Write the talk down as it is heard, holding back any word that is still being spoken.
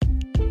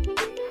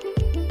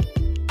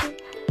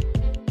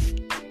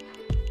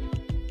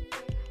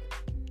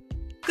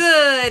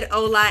Good.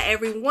 Hola,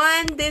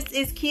 everyone. This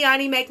is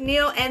Kiani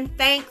McNeil, and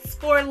thanks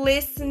for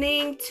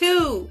listening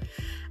to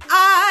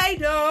I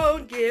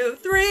Don't Give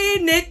Three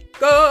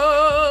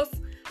Nickels.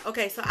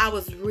 Okay, so I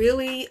was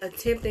really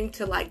attempting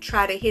to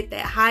try to hit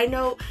that high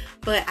note,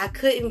 but I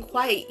couldn't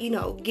quite,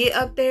 get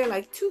up there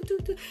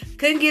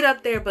couldn't get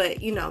up there, but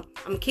I'm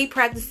gonna keep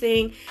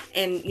practicing,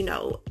 and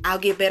I'll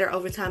get better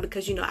over time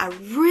because I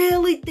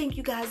really think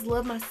you guys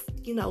love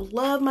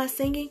my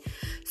singing.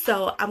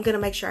 So I'm gonna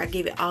make sure I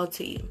give it all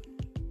to you.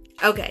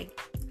 Okay,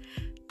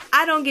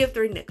 I don't give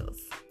three nickels.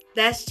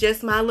 That's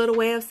just my little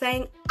way of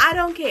saying I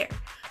don't care.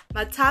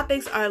 My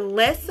topics are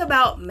less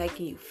about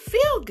making you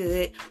feel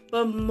good,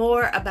 but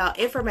more about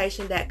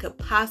information that could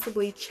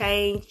possibly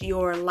change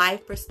your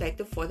life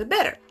perspective for the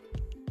better.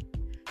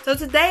 So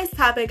today's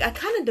topic, I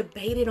kind of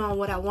debated on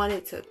what I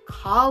wanted to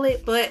call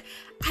it, but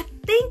I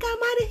think I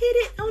might have hit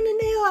it on the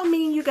nail. I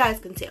mean, you guys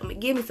can tell me.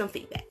 Give me some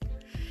feedback.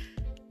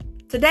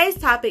 Today's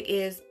topic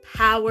is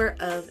power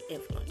of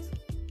influence.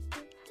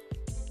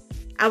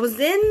 I was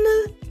in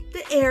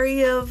the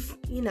area of,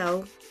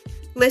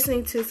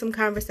 listening to some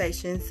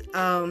conversations,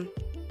 and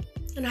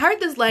I heard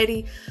this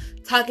lady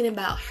talking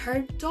about her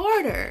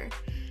daughter,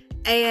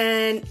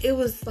 and it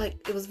was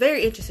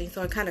very interesting,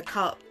 so it kind of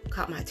caught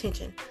my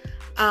attention.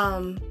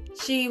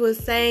 She was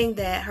saying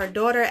that her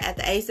daughter, at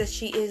the age that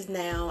she is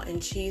now,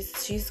 and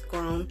she's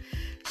grown,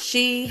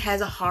 she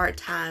has a hard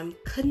time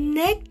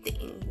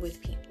connecting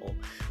with people.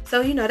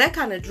 So that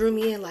kind of drew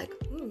me in,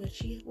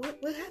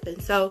 what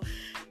happened? So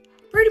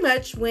pretty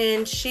much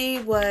when she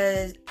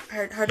was,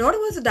 her daughter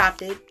was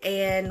adopted,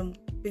 and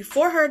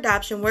before her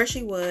adoption, where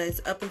she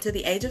was up until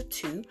the age of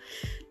 2,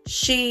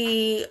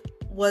 she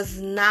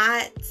was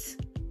not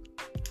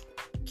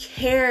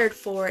cared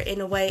for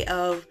in a way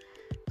of,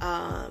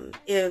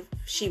 if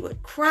she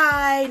would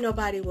cry,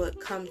 nobody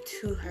would come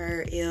to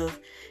her. If,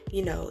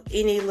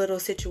 any little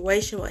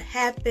situation would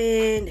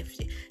happen,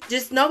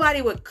 just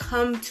nobody would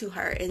come to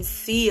her and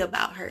see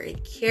about her and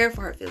care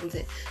for her feelings.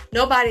 And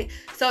nobody,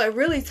 so it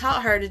really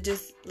taught her to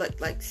just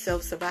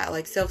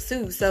self-survive,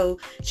 self-soothe. So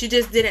she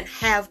just didn't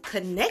have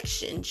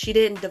connection. She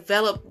didn't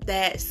develop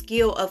that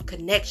skill of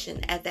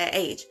connection at that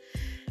age.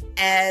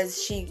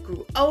 As she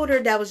grew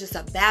older, that was just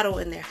a battle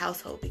in their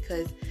household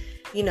because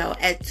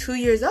at 2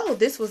 years old,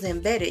 this was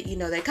embedded.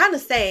 They kind of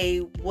say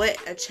what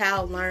a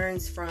child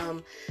learns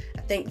from,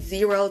 I think,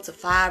 0 to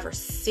 5 or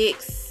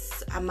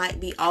 6. I might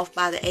be off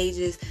by the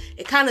ages.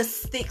 It kind of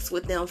sticks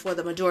with them for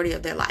the majority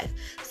of their life.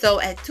 So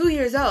at 2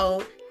 years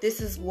old, this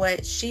is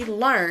what she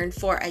learned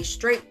for a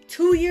straight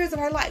 2 years of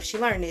her life. She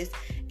learned this.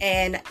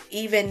 And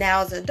even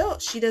now as an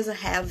adult, she doesn't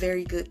have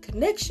very good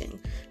connection.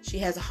 She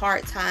has a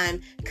hard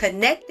time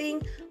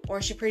connecting,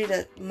 or she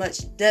pretty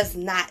much does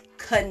not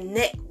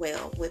connect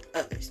well with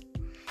others.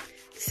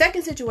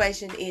 Second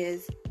situation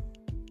is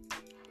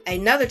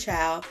another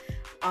child.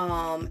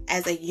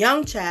 As a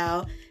young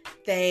child,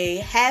 they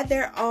had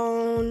their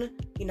own,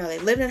 they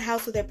lived in a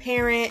house with their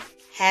parent,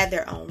 had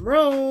their own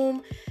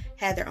room,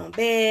 had their own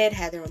bed,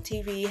 had their own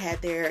TV,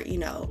 had their,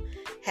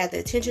 had the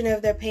attention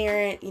of their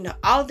parent.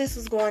 All of this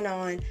was going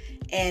on.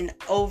 And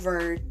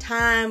over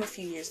time, a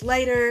few years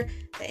later,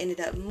 they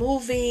ended up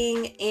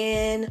moving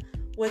in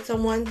with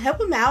someone to help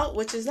him out,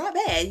 which is not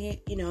bad.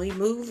 You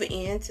move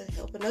in to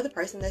help another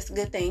person. That's a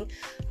good thing.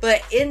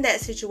 But in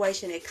that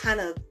situation, it kind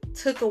of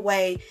took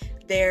away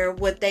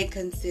what they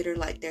consider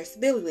their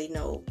stability.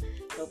 No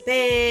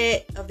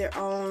bed of their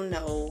own.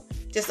 No,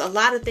 just a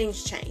lot of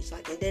things changed.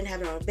 They didn't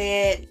have their own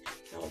bed,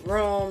 no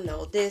room,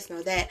 no this,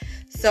 no that.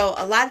 So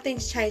a lot of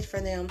things changed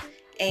for them,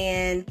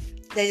 and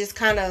they just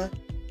kind of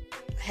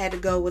had to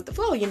go with the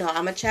flow.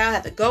 I'm a child,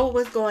 had to go with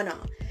what's going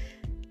on.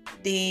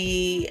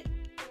 The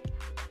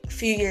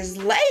few years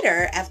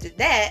later, after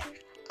that,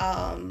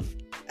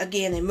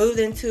 again, they moved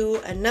into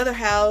another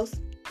house.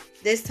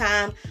 This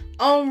time,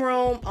 own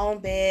room, own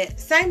bed,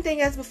 same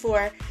thing as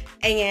before.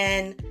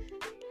 And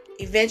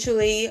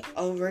eventually,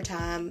 over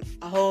time,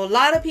 a whole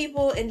lot of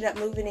people ended up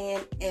moving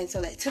in, and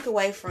so they took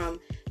away from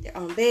their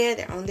own bed,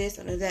 their own this,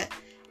 and that,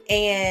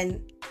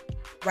 and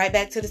right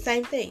back to the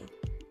same thing.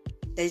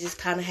 They just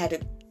kind of had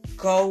to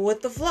go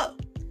with the flow.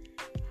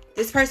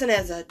 This person,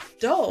 as an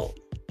adult,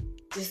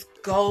 just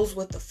goes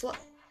with the flow.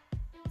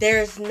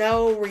 There's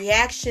no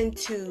reaction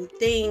to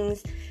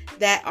things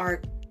that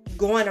are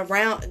going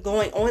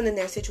on in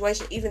their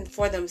situation, even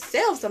for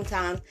themselves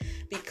sometimes,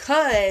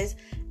 because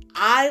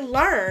I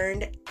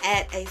learned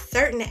at a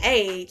certain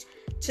age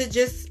to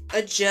just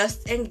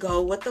adjust and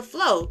go with the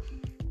flow.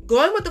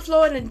 Going with the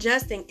flow and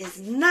adjusting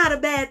is not a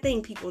bad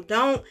thing. People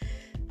don't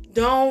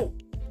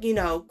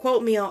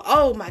quote me on,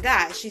 oh my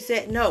gosh, she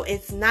said no.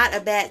 It's not a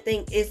bad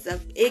thing.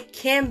 It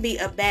can be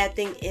a bad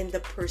thing in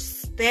the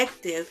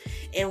perspective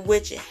in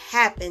which it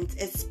happens,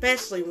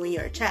 especially when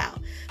you're a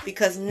child,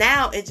 because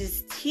now it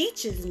just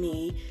teaches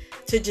me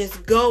to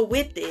just go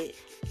with it.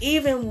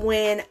 Even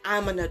when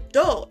I'm an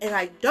adult and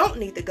I don't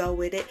need to go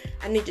with it,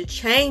 I need to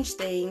change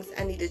things.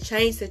 I need to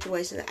change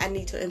situations. I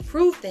need to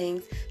improve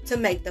things to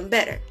make them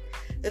better.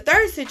 The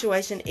third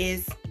situation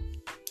is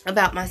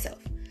about myself.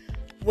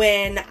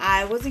 When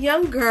I was a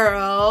young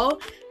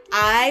girl,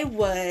 I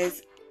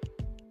was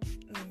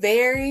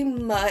very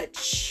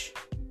much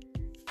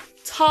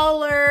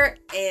taller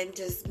and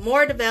just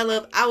more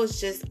developed. I was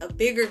just a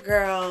bigger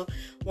girl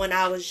when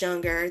I was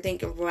younger. I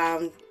think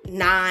around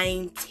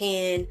 9,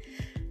 10.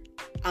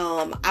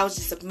 I was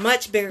just a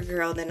much bigger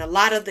girl than a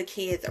lot of the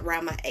kids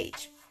around my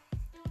age.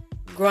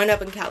 Growing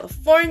up in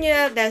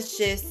California, that's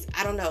just,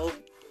 I don't know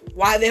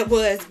why that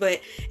was,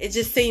 but it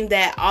just seemed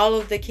that all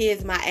of the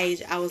kids my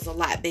age, I was a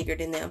lot bigger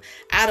than them.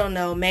 I don't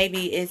know,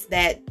 maybe it's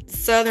that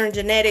Southern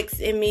genetics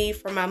in me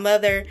from my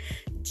mother.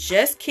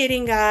 Just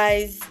kidding,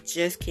 guys.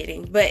 Just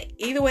kidding. But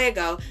either way it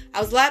go, I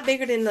was a lot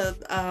bigger than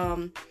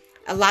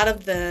a lot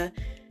of the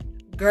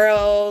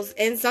girls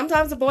and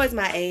sometimes the boys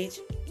my age.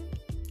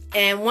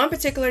 And one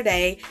particular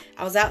day,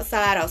 I was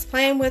outside, I was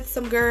playing with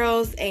some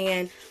girls,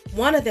 and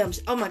one of them,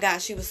 oh my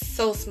gosh, she was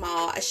so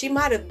small. She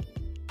might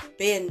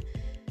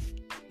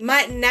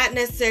not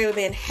necessarily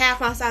been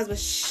half my size, but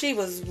she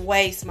was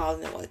way smaller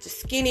than I was. Just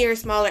skinnier,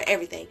 smaller,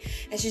 everything.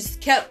 And she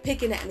just kept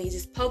picking at me,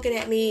 just poking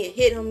at me and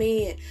hitting on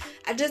me. And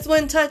I just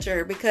wouldn't touch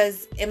her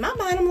because in my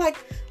mind, I'm like,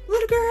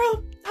 little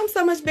girl, I'm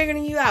so much bigger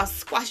than you. I'll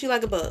squash you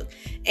like a bug.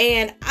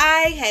 And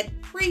I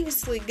had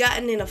previously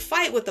gotten in a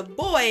fight with a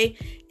boy,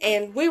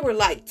 and we were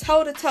like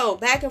toe to toe,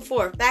 back and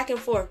forth, back and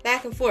forth,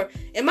 back and forth.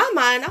 In my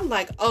mind, I'm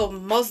like, oh,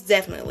 most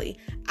definitely,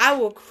 I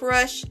will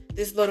crush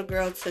this little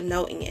girl to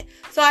no end.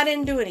 So I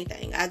didn't do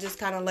anything. I just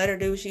kind of let her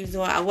do what she was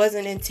doing. I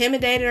wasn't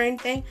intimidated or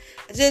anything.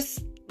 I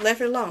just left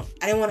her alone.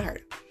 I didn't want to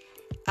hurt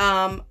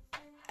her.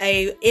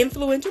 A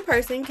influential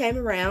person came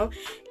around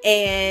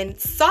and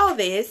saw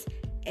this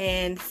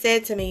and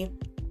said to me,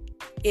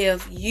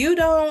 if you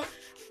don't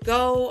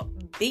go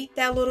beat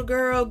that little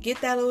girl, get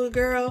that little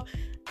girl,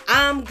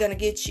 I'm gonna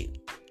get you.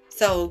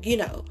 So,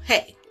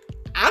 hey,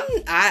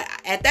 I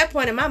at that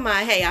point in my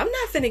mind, hey, I'm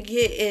not gonna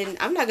get in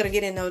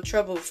no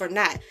trouble for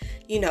not,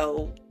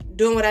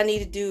 doing what I need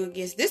to do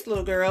against this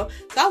little girl.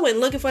 So I went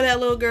looking for that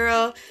little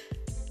girl,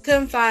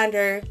 couldn't find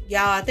her.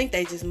 Y'all, I think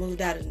they just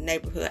moved out of the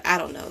neighborhood. I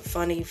don't know.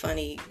 Funny,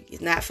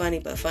 not funny,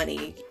 but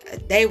funny.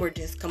 They were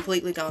just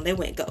completely gone. They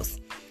went ghost.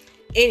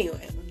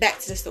 Anyway, back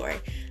to the story.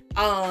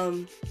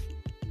 But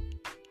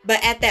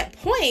at that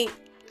point,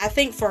 I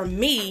think for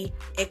me,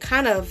 it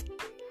kind of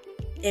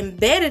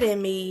embedded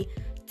in me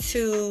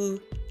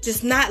to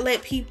just not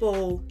let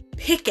people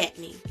pick at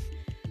me.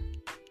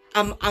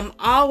 I'm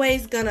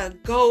always gonna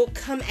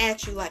come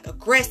at you like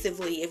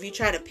aggressively if you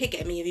try to pick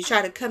at me, if you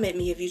try to come at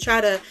me, if you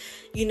try to,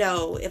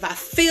 if I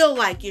feel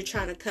like you're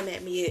trying to come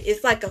at me.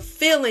 It's like a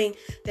feeling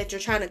that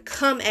you're trying to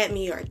come at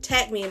me or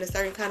attack me in a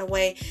certain kind of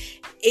way,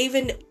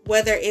 even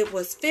whether it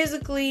was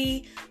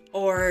physically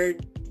or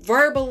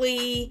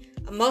verbally,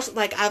 emotionally.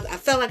 Like I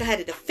felt like I had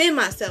to defend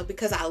myself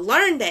because I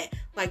learned that,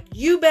 like,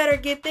 you better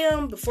get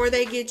them before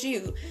they get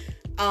you.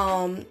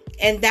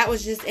 And that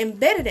was just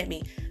embedded in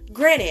me.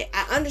 Granted,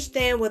 I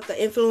understand what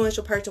the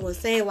influential person was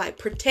saying, like,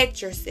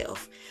 protect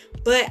yourself.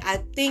 But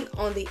I think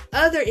on the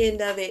other end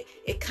of it,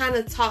 it kind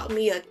of taught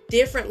me a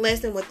different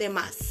lesson within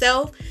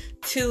myself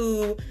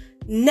to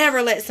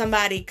never let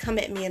somebody come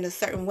at me in a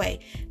certain way.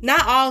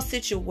 Not all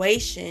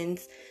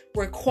situations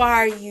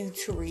require you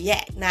to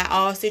react. Not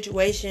all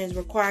situations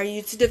require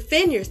you to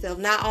defend yourself.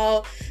 Not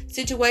all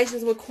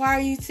situations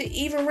require you to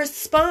even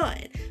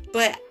respond.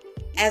 But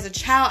as a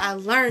child, I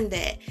learned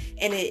that.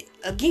 And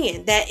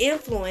that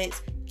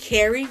influence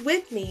carried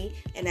with me,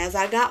 and as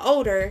I got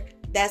older,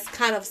 that's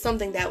kind of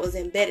something that was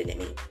embedded in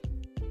me.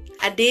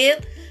 I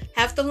did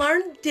have to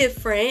learn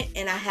different,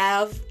 and I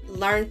have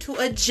learned to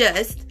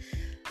adjust,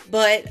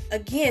 but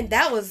again,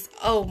 that was,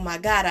 oh my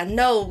God, I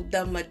know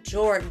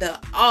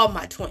all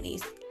my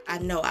 20s, I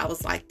know I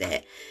was like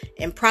that,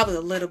 and probably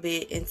a little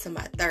bit into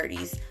my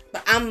 30s,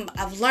 but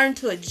I've learned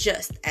to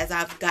adjust as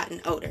I've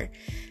gotten older.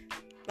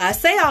 But I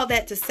say all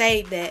that to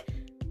say that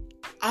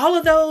all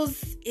of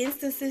those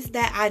instances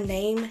that I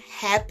name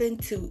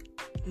happened to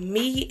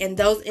me and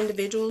those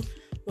individuals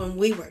when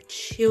we were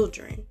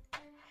children.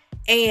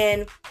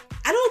 And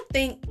I don't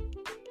think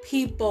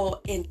people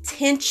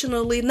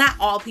intentionally, not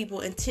all people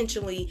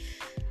intentionally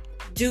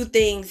do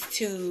things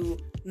to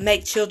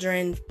make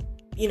children,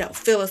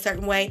 feel a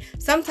certain way.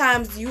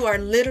 Sometimes you are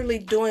literally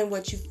doing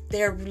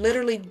they're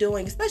literally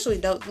doing, especially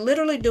those,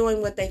 literally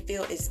doing what they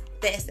feel is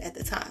best at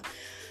the time.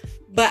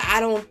 But I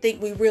don't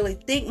think we really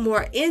think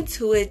more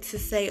into it to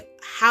say,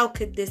 how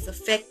could this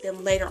affect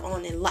them later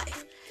on in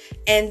life?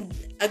 And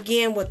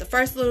again, with the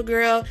first little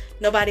girl,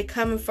 nobody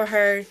coming for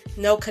her,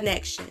 no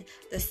connection.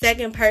 The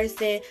second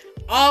person,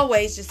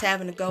 always just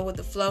having to go with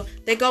the flow.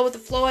 They go with the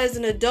flow as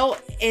an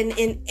adult and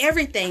in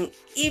everything,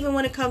 even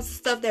when it comes to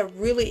stuff that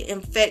really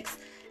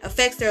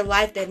affects their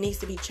life that needs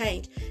to be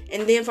changed.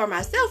 And then for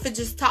myself, it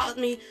just taught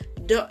me,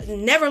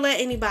 never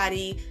let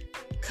anybody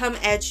come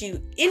at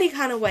you any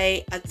kind of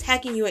way,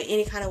 attacking you in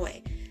any kind of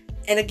way.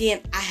 And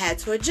again, I had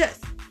to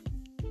adjust.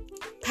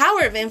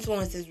 Power of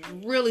influence is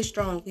really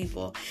strong,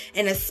 people,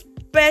 and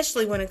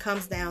especially when it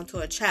comes down to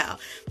a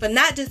child. But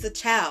not just a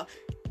child.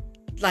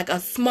 like a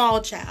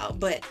small child,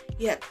 but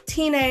you have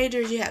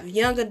teenagers, you have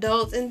young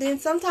adults, and then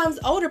sometimes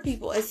older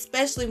people,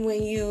 especially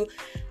when you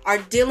are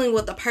dealing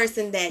with a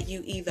person that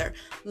you either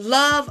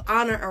love,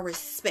 honor, or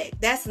respect.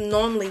 That's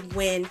normally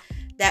when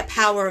that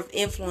power of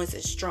influence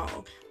is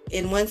strong.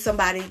 And when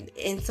somebody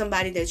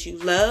that you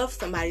love,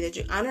 somebody that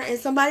you honor, and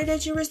somebody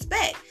that you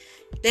respect,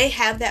 they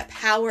have that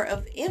power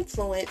of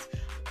influence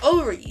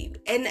over you.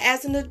 And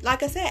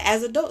like I said,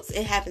 as adults,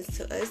 it happens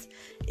to us.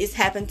 It's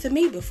happened to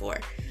me before.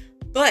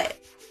 But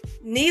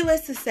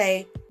needless to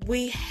say,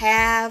 we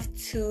have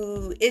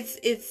to,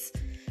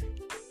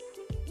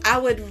 I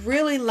would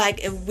really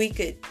like if we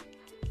could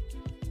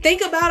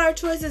think about our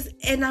choices.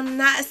 And I'm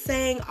not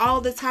saying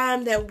all the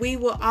time that we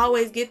will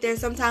always get there.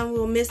 Sometimes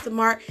we'll miss the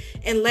mark,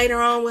 and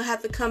later on we'll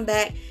have to come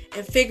back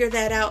and figure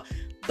that out.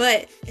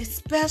 But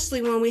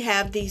especially when we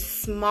have these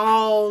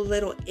small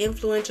little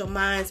influential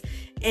minds,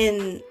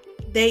 and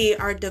they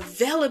are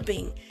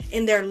developing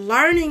and they're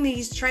learning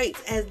these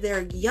traits as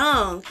they're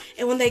young,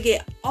 and when they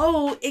get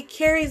old, it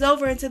carries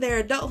over into their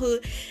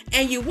adulthood.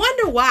 And you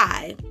wonder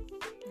why,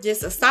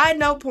 just a side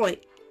note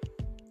point,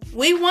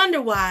 we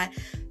wonder why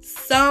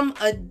some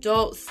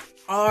adults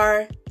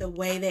are the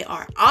way they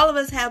are. All of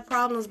us have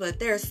problems, but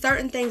there are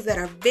certain things that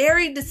are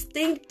very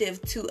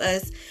distinctive to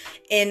us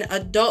in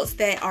adults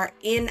that are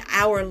in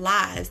our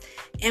lives.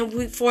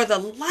 And for the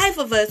life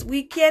of us,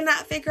 we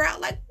cannot figure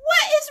out, like,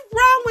 what is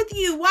wrong with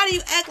you? Why do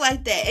you act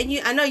like that? And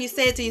I know you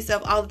say it to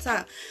yourself all the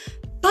time,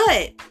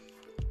 but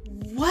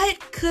what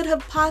could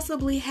have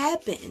possibly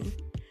happened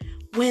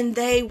when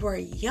they were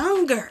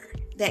younger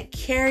that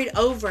carried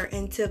over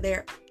into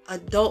their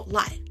adult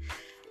life?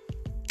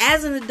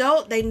 As an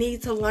adult, they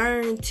need to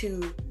learn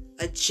to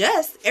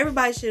adjust.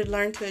 Everybody should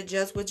learn to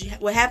adjust.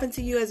 What happened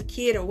to you as a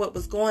kid, or what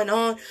was going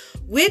on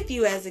with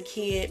you as a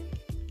kid.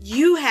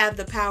 You have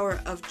the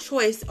power of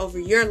choice over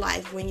your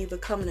life when you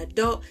become an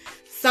adult.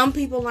 Some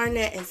people learn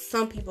that and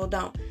some people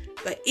don't.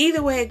 But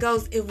either way it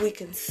goes, if we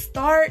can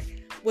start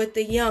with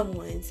the young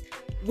ones,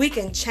 we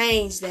can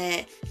change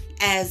that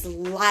as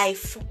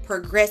life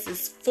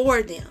progresses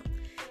for them.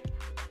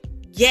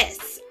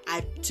 Yes,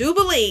 I do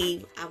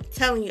believe, I'm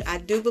telling you, I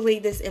do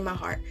believe this in my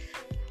heart.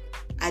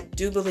 I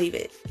do believe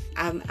it.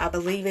 I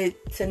believe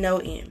it to no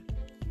end.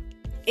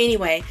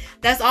 Anyway,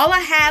 that's all I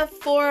have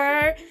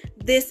for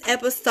this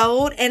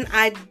episode. And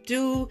I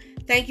do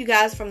thank you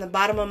guys from the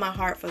bottom of my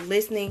heart for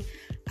listening.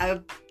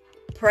 I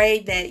pray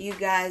that you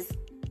guys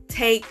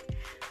take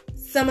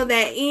some of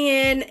that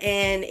in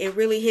and it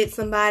really hit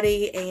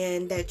somebody,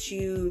 and that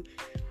you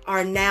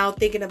are now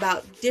thinking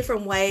about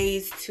different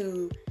ways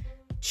to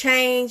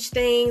change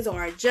things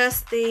or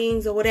adjust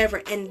things or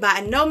whatever. And by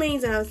no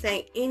means am I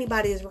saying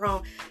anybody is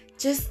wrong.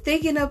 Just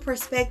thinking of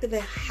perspective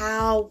and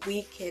how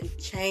we can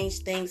change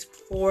things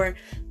for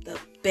the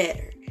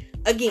better.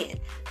 Again,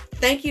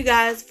 thank you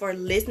guys for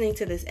listening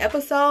to this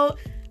episode.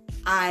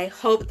 I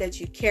hope that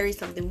you carry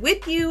something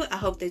with you. I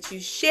hope that you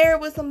share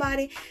it with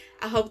somebody.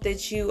 I hope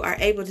that you are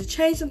able to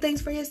change some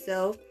things for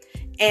yourself.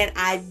 And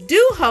I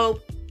do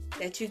hope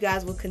that you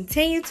guys will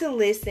continue to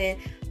listen,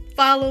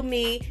 follow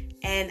me,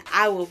 and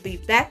I will be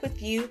back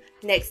with you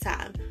next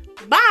time.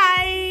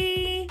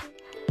 Bye!